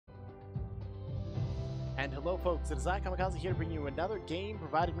And hello folks, it is I, Kamikaze, here to bring you another game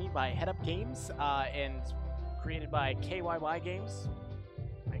provided me by Head Up Games, and created by KYY Games.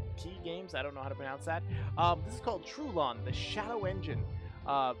 Key Games, I don't know how to pronounce that. This is called Trulon, the Shadow Engine.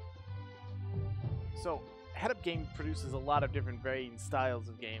 So, Head Up Game produces a lot of different varying styles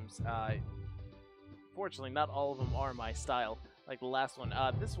of games. Fortunately, not all of them are my style, like the last one.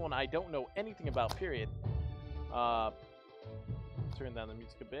 This one I don't know anything about, period. Turn down the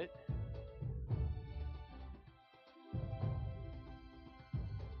music a bit.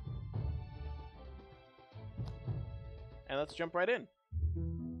 And let's jump right in.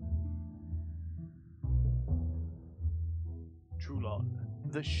 Trulon,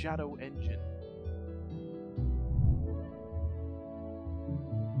 the Shadow Engine.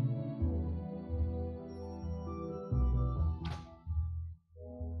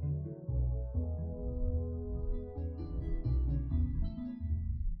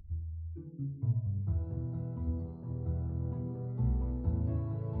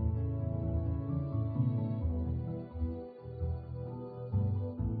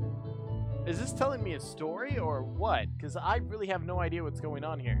 Is this telling me a story or what? Because I really have no idea what's going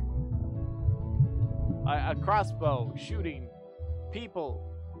on here. A crossbow, shooting,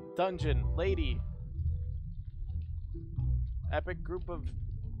 people, dungeon, lady, epic group of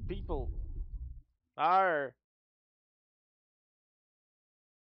people. Arr.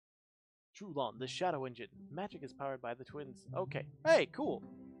 Trulon, the Shadow Engine. Magic is powered by the twins. Okay. Hey, cool.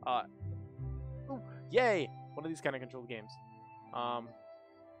 Ooh, yay! One of these kind of controlled games.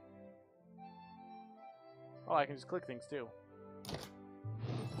 Oh, I can just click things too.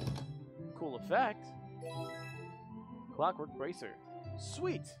 Cool effect. Clockwork Bracer.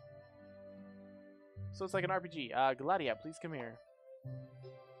 Sweet! So it's like an RPG. Gladia, please come here.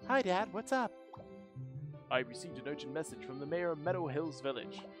 Hi, Dad. What's up? I received an urgent message from the mayor of Meadow Hills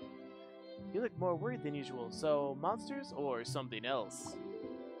Village. You look more worried than usual, so monsters or something else?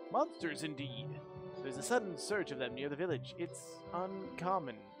 Monsters, indeed. There's a sudden surge of them near the village. It's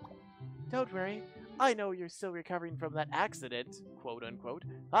uncommon. Don't worry. I know you're still recovering from that accident, quote-unquote.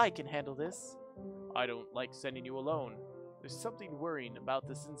 I can handle this. I don't like sending you alone. There's something worrying about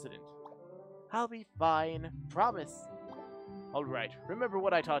this incident. I'll be fine. Promise. Alright, remember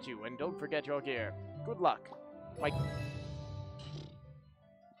what I taught you, and don't forget your gear. Good luck. Mike.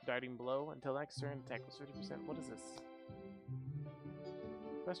 Darting blow until next turn. Attack was 30%. What is this?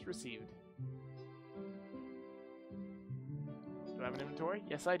 Quest received. Do I have an inventory?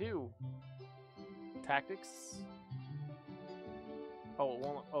 Yes, I do. Tactics. Oh, it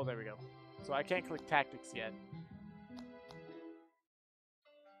won't. Oh, there we go. So I can't click tactics yet.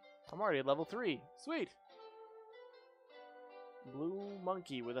 I'm already at level 3. Sweet. Blue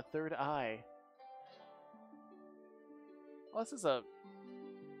monkey with a third eye. Oh, this is a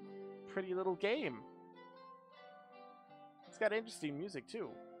pretty little game. It's got interesting music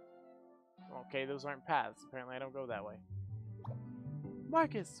too. Okay, those aren't paths. Apparently I don't go that way.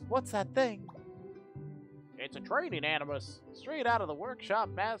 Marcus, what's that thing? It's a training animus, straight out of the workshop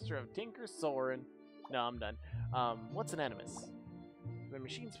master of Tinker Soren. No, I'm done. What's an animus? The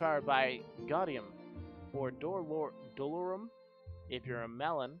machine's powered by Gaudium, or Dolorum, if you're a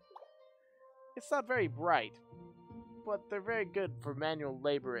melon. It's not very bright, but they're very good for manual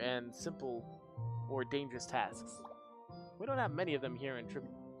labor and simple or dangerous tasks. We don't have many of them here in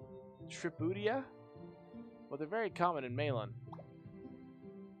Tributia, but they're very common in Malon.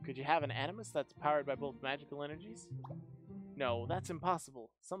 Could you have an animus that's powered by both magical energies? No, that's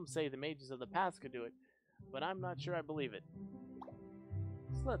impossible. Some say the mages of the past could do it, but I'm not sure I believe it.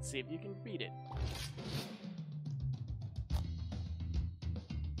 So let's see if you can beat it.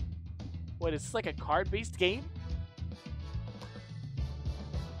 Wait, is this like a card-based game?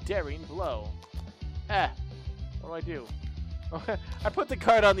 Daring blow. What do? I put the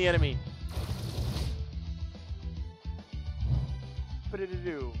card on the enemy.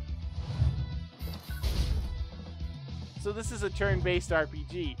 So this is a turn-based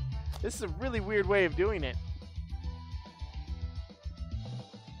RPG. This is a really weird way of doing it.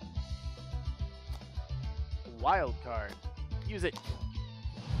 Wild card. Use it.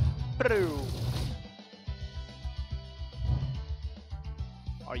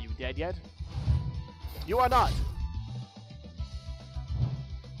 Are you dead yet? You are not!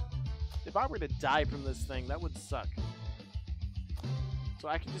 If I were to die from this thing, that would suck. So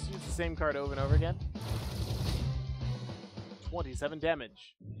I can just use the same card over and over again. 27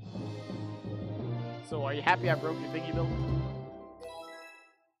 damage. So are you happy I broke your thingy build?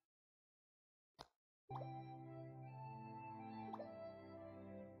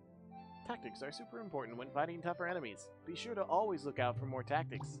 Tactics are super important when fighting tougher enemies. Be sure to always look out for more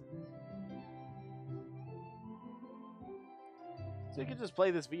tactics. So you can just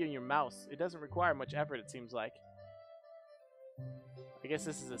play this via your mouse. It doesn't require much effort, it seems like. I guess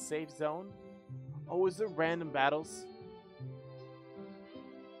this is a safe zone. Oh, is there random battles?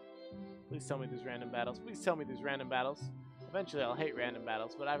 Please tell me there's random battles. Please tell me there's random battles. Eventually I'll hate random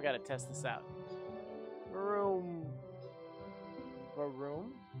battles, but I've got to test this out. Room.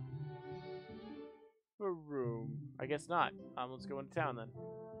 Room? Room. I guess not. Let's go into town then.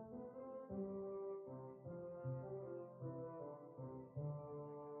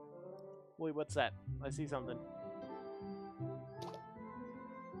 Wait, what's that? I see something.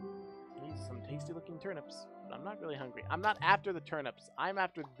 These are some tasty looking turnips, but I'm not really hungry. I'm not after the turnips. I'm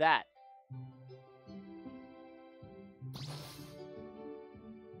after that.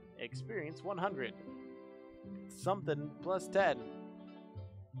 Experience 100. Something plus 10.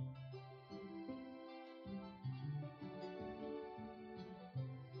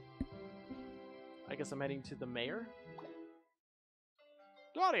 I guess I'm heading to the mayor.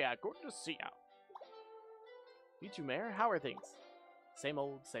 Claudia, good to see ya. You two, Mayor, how are things? Same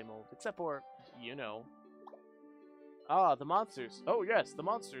old, except for, you know. Ah, the monsters. Oh yes, the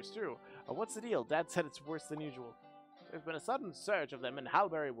monsters too. What's the deal? Dad said it's worse than usual. There's been a sudden surge of them in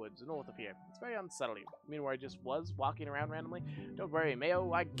Halberry Woods, north of here. It's very unsettling. You mean where I just was, walking around randomly? Don't worry,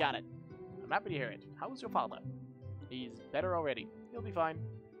 Mayo, I got it. I'm happy to hear it. How's your father? He's better already. He'll be fine.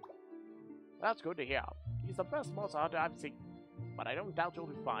 That's good to hear. He's the best monster hunter I've seen. But I don't doubt you'll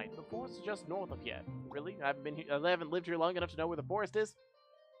be fine. The forest is just north of here. Really? I haven't lived here long enough to know where the forest is?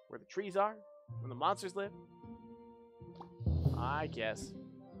 Where the trees are? Where the monsters live? I guess.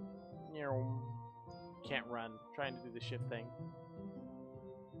 Can't run. Trying to do the shift thing.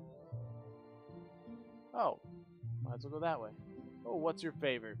 Oh. Might as well go that way. Oh, what's your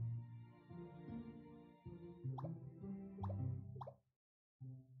favor?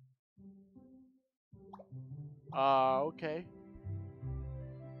 Okay.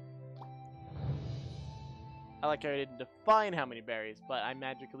 I like how I didn't define how many berries, but I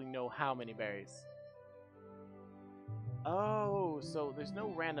magically know how many berries. Oh, so there's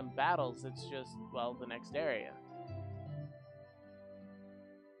no random battles, it's just, well, the next area.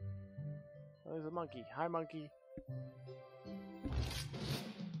 Oh, there's a monkey. Hi, monkey.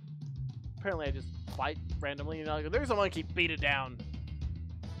 Apparently I just fight randomly, and I go, there's a monkey, beat it down.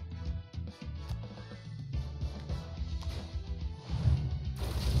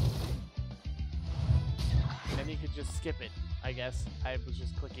 And you could just skip it, I guess. I was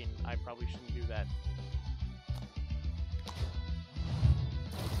just clicking. I probably shouldn't do that.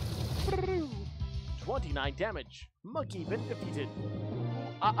 29 damage. Monkey been defeated.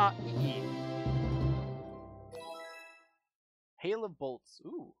 Hail of bolts.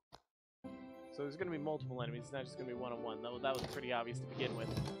 Ooh. So there's going to be multiple enemies. It's not just going to be one-on-one. That was pretty obvious to begin with.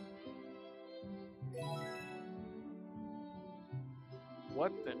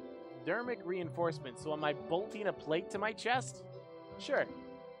 What the... Dermic reinforcement. So am I bolting a plate to my chest? Sure.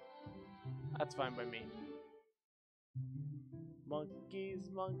 That's fine by me. Monkeys,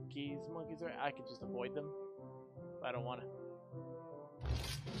 monkeys, monkeys. I could just avoid them. But I don't want to.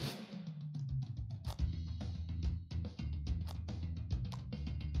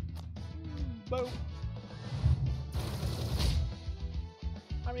 Boom.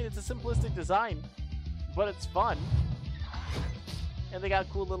 I mean, it's a simplistic design, but it's fun. And they got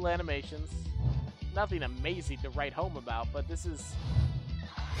cool little animations. Nothing amazing to write home about, but this is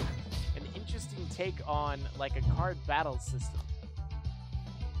an interesting take on, like, a card battle system.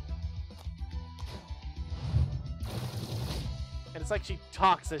 And it's like she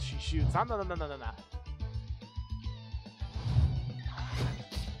talks as she shoots. No.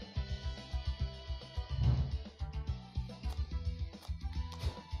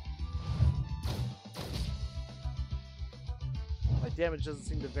 My damage doesn't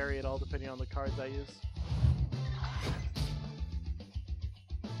seem to vary at all depending on the cards I use.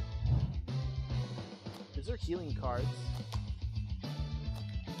 Is there healing cards?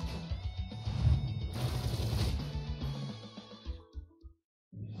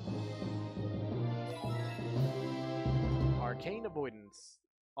 Arcane Avoidance.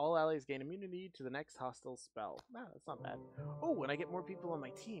 All allies gain immunity to the next hostile spell. Nah, that's not bad. Oh, and I get more people on my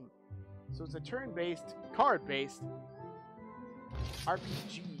team. So it's a turn-based, card-based,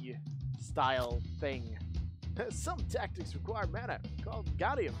 RPG style thing. Some tactics require mana, called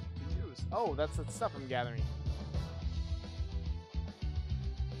Gaudium, to use. Oh, that's the stuff I'm gathering.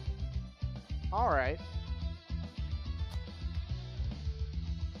 Alright.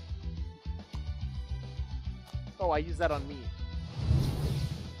 Oh, I use that on me.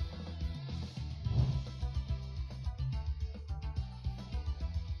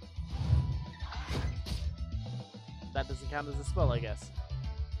 that doesn't count as a spell, I guess.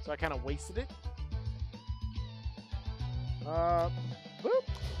 So I kind of wasted it. Boop.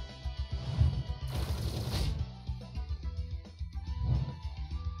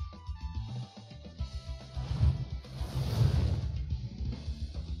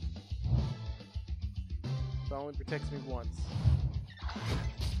 So it only protects me once.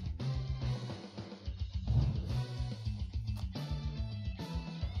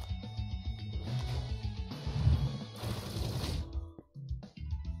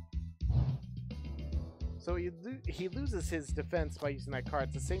 So he loses his defense by using that card.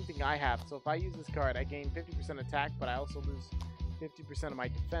 It's the same thing I have. So if I use this card, I gain 50% attack, but I also lose 50% of my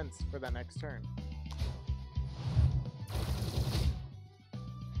defense for that next turn.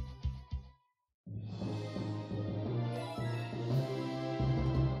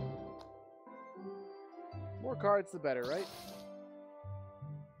 More cards, the better, right?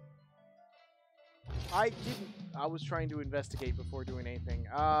 I was trying to investigate before doing anything.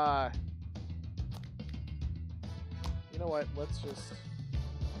 You know what? Let's just...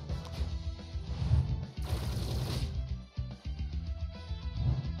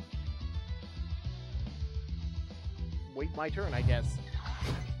 wait my turn, I guess.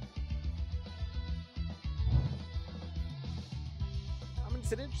 I mean,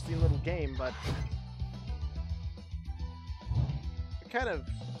 it's an interesting little game, but...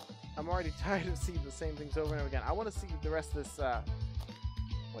 I'm already tired of seeing the same things over and over again. I want to see the rest of this,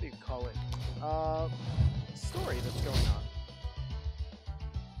 what do you call it? Story that's going on.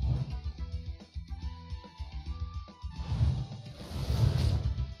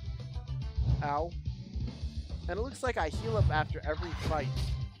 Ow. And it looks like I heal up after every fight.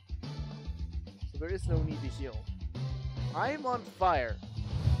 So there is no need to heal. I am on fire.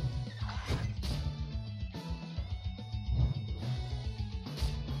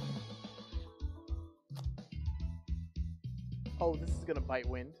 Oh, this is gonna bite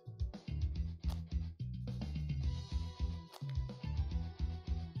wind.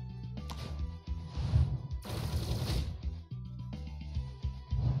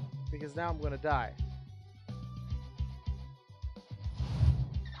 Because now I'm gonna die.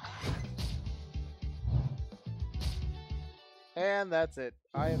 And that's it.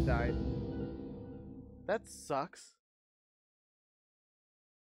 I have died. That sucks.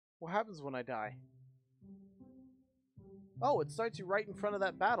 What happens when I die? Oh, it starts you right in front of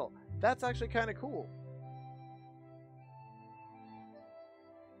that battle. That's actually kind of cool.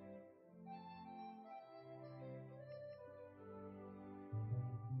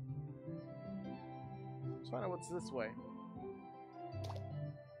 Let's find out what's this way.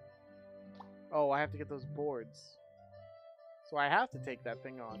 Oh, I have to get those boards. So I have to take that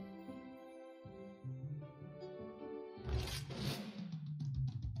thing on.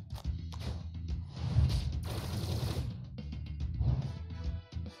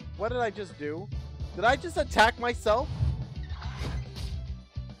 What did I just do? Did I just attack myself?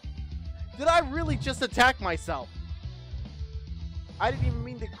 Did I really just attack myself? I didn't even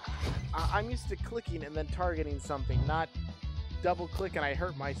mean to... I'm used to clicking and then targeting something, not double click and I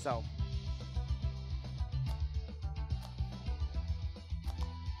hurt myself.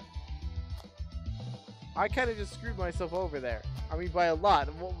 I kind of just screwed myself over there. I mean, by a lot.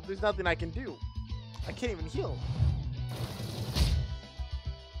 Well, there's nothing I can do. I can't even heal.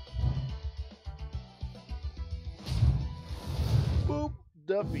 Boop.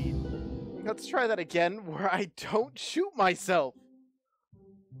 Defeat. Let's try that again, where I don't shoot myself.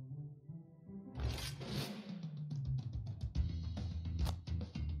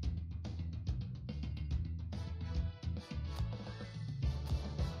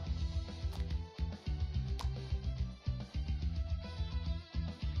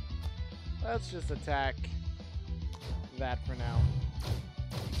 Let's just attack that for now.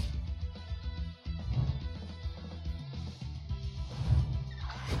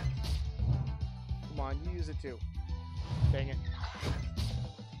 Come on, you use it too. Dang it.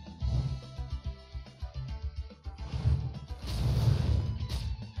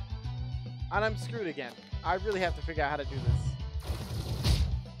 And I'm screwed again. I really have to figure out how to do this.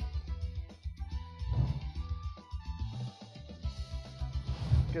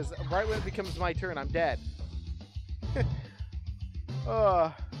 Because right when it becomes my turn, I'm dead.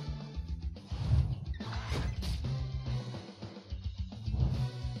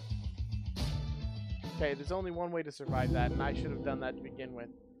 Okay, there's only one way to survive that, and I should have done that to begin with.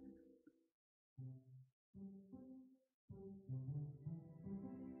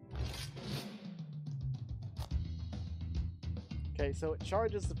 Okay, so it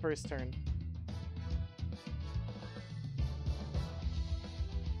charges the first turn.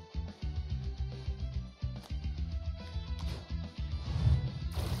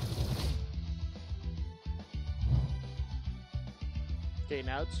 Okay,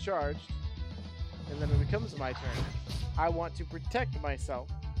 now it's charged. And then it becomes my turn. I want to protect myself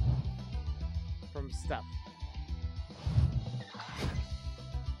from stuff.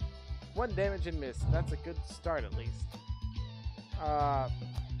 1 damage and miss. That's a good start, at least.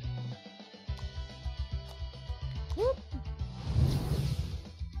 Whoop.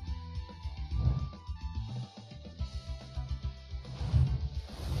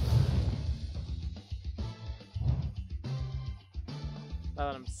 Now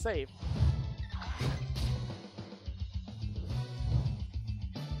that I'm safe.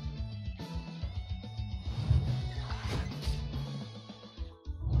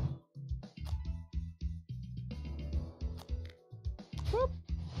 Whoop.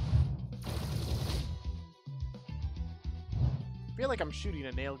 I feel like I'm shooting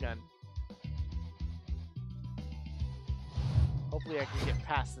a nail gun. Hopefully I can get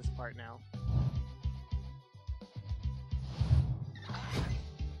past this part now.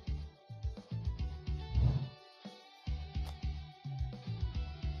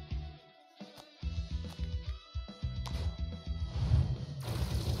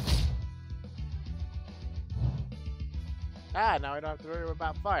 Ah, now I don't have to worry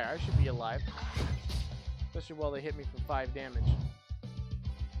about fire. I should be alive. Especially while they hit me for 5 damage.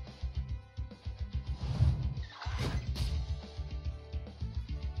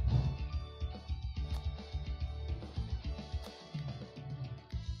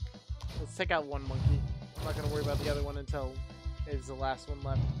 Let's take out one monkey. I'm not going to worry about the other one until it's the last one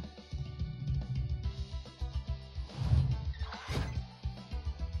left.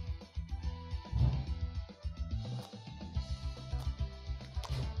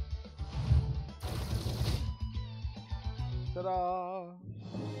 Ta-da!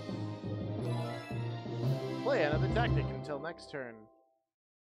 Play another tactic until next turn.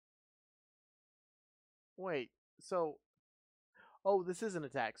 Wait, so... Oh, this is an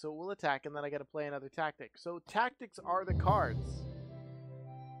attack, so it will attack and then I gotta play another tactic. So tactics are the cards.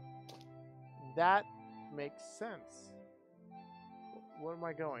 That makes sense. Where am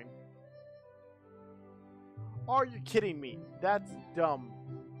I going? Are you kidding me? That's dumb.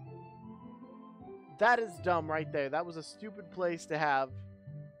 That is dumb right there. That was a stupid place to have.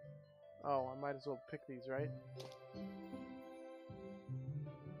 Oh, I might as well pick these, right?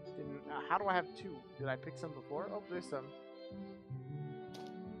 How do I have 2? Did I pick some before? Oh, there's some.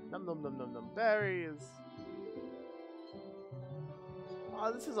 Num num num num num berries.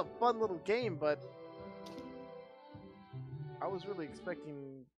 Oh, this is a fun little game, but I was really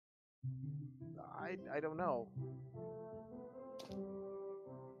expecting. I don't know.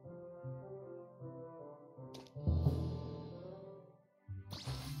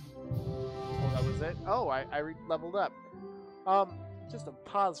 Oh, that was it. Oh, I leveled up. Just a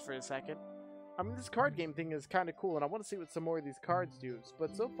pause for a second. I mean, this card game thing is kind of cool, and I want to see what some more of these cards do.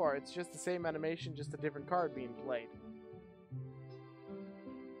 But so far, it's just the same animation, just a different card being played.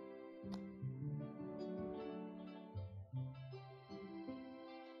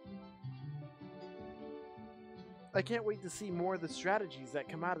 I can't wait to see more of the strategies that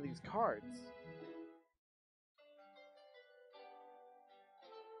come out of these cards.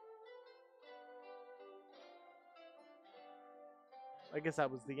 I guess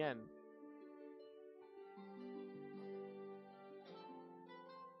that was the end.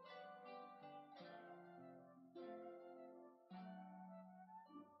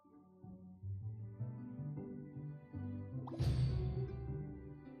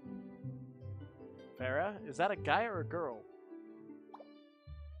 Farah? Is that a guy or a girl?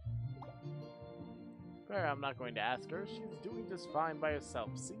 Farah, I'm not going to ask her. She's doing just fine by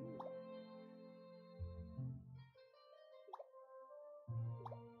herself, see?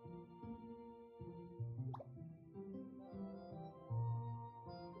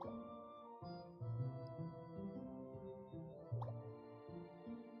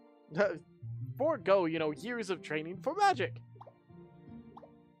 Forego, you know, years of training for magic.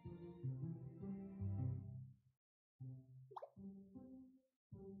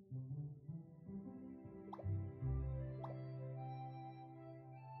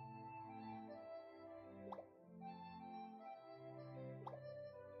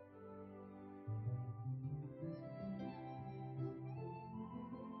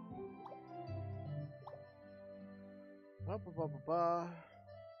 Ba, ba, ba, ba, ba.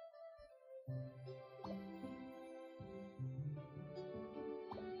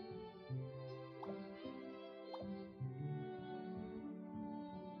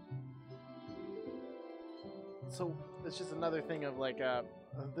 So it's just another thing of like,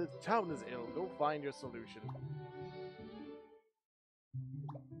 the town is ill. Go find your solution.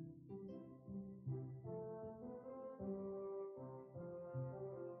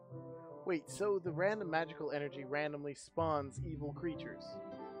 Wait, so the random magical energy randomly spawns evil creatures.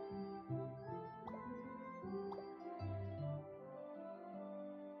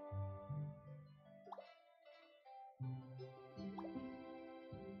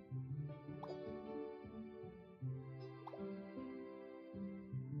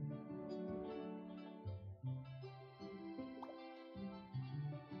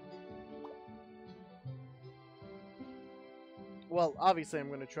 Well, obviously I'm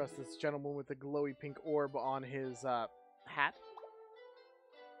going to trust this gentleman with the glowy pink orb on his hat.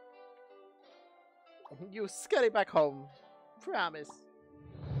 You scurry back home. Promise.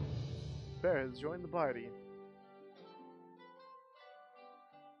 Bear has joined the party.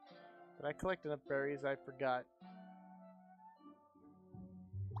 Did I collect enough berries? I forgot.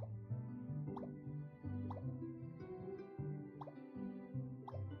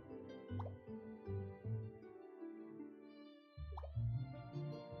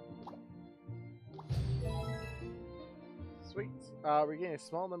 Sweet. Regain a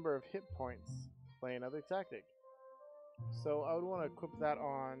small number of hit points. Play another tactic. So I would want to equip that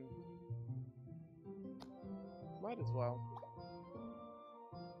on... Might as well.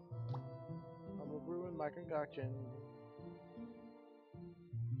 I'm gonna ruin my concoction.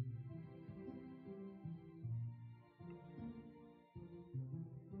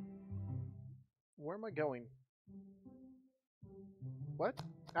 Where am I going? What?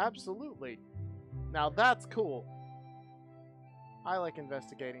 Absolutely. Now that's cool. I like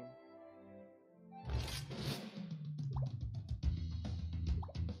investigating.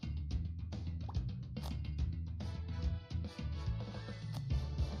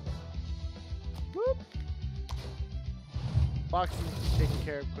 Whoop! Boxing taken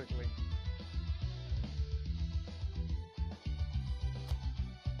care of quickly.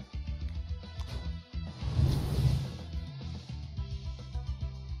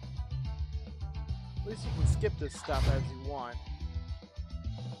 At least you can skip this stuff as you want.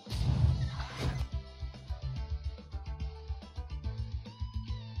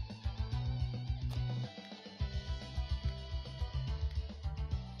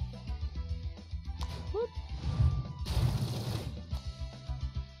 Whoop.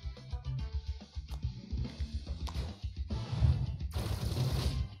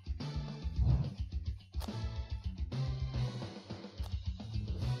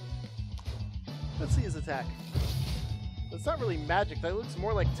 Let's see his attack. That's not really magic, that looks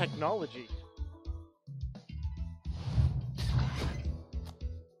more like technology.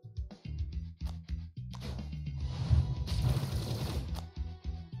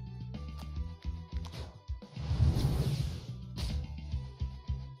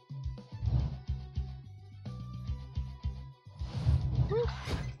 Woo.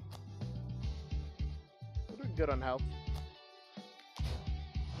 We're doing good on health.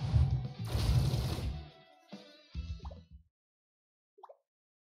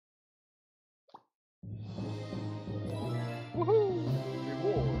 Woohoo!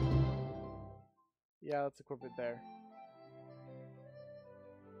 Reward. Yeah, let's equip it there.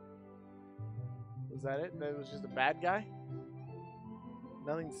 Was that it? That was just a bad guy?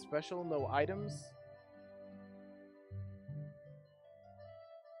 Nothing special, no items?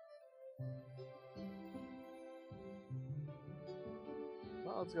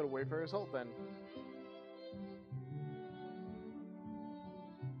 Well, let's go to Wayfarer's Halt then.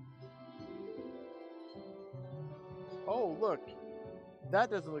 Oh, look.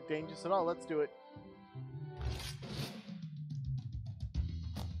 That doesn't look dangerous at all. Let's do it.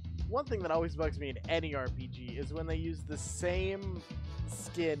 One thing that always bugs me in any RPG is when they use the same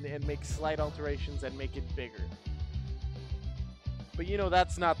skin and make slight alterations and make it bigger. But you know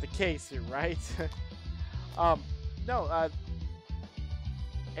that's not the case here, right? No,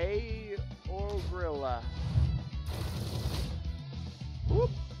 Gorilla. Whoop!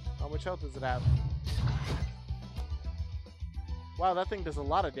 How much health does it have? Wow, that thing does a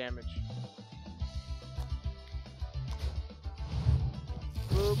lot of damage.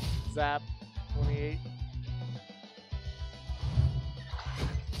 Boop, zap, 28.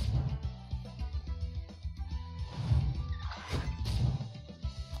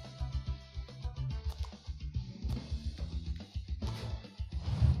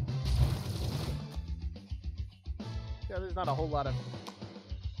 Yeah, there's not a whole lot of...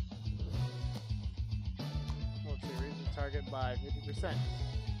 Let's see, raise the target by 50%.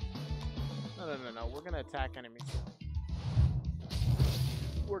 No, we're gonna attack enemies.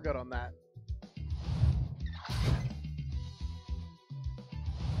 We're good on that.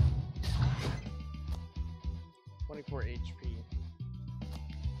 (24 HP).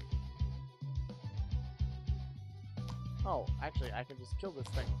 Oh, actually, I can just kill this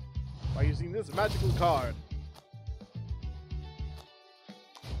thing. by using this magical card.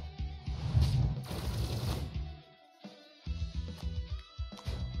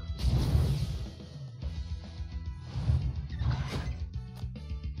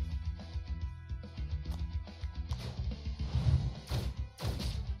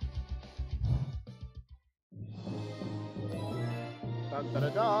 Dun, da, da,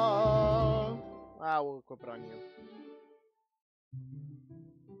 da. Ah, we'll equip it on you.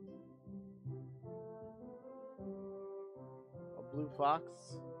 A blue fox.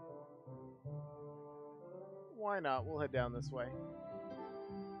 Why not? We'll head down this way.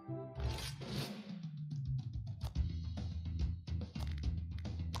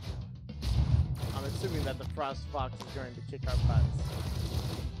 I'm assuming that the frost fox is going to kick our butts.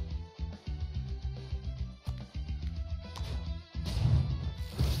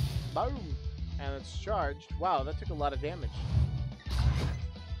 Boom! And it's charged. Wow, that took a lot of damage.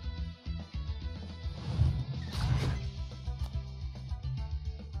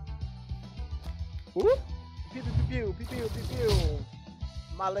 Whoop! Pew pew pew pew pew pew pew!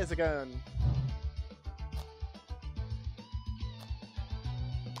 My laser gun.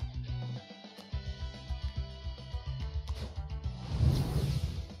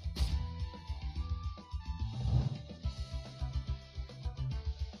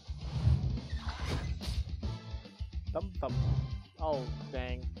 Thump thump. Oh,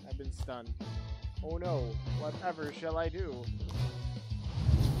 dang. I've been stunned. Oh no. Whatever shall I do?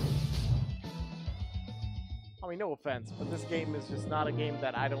 I mean, no offense, but this game is just not a game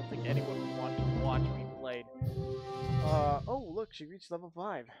that I don't think anyone would want to watch be played. Oh, look, she reached level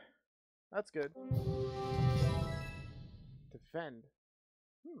 5. That's good. Defend.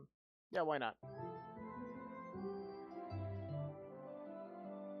 Yeah, why not?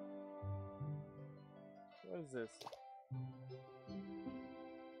 What is this?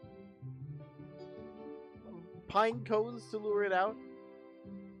 Pine cones to lure it out?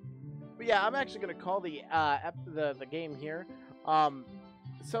 But yeah, I'm actually gonna call the game here.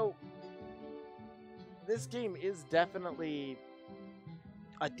 So this game is definitely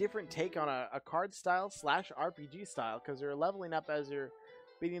a different take on a card style / RPG style, because you're leveling up as you're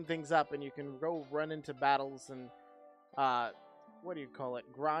beating things up, and you can go run into battles and what do you call it,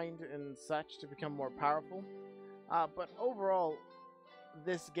 grind and such to become more powerful. But overall,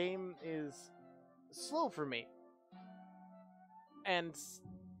 this game is slow for me, and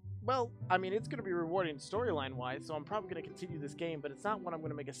well, I mean, it's going to be rewarding storyline-wise, so I'm probably going to continue this game, but it's not one I'm going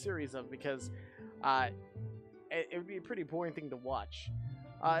to make a series of, because it would be a pretty boring thing to watch.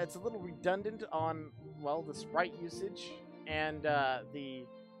 It's a little redundant on, well, the sprite usage and the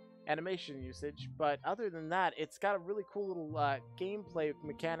animation usage, but other than that, it's got a really cool little gameplay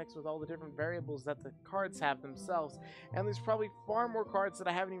mechanics with all the different variables that the cards have themselves, and there's probably far more cards that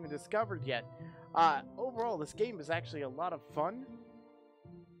I haven't even discovered yet. Overall, this game is actually a lot of fun,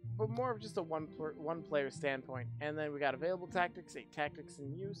 but more of just a one-player standpoint. And then we got available tactics, 8 tactics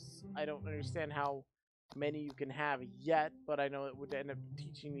in use. I don't understand how many you can have yet, but I know it would end up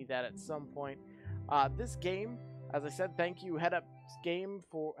teaching me that at some point. This game, as I said, thank you Head Up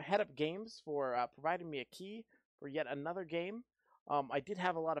Games for providing me a key for yet another game. I did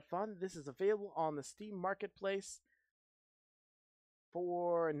have a lot of fun. This is available on the Steam Marketplace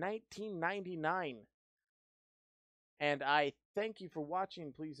for $19.99. And I thank you for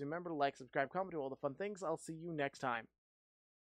watching. Please remember to like, subscribe, comment, do all the fun things. I'll see you next time.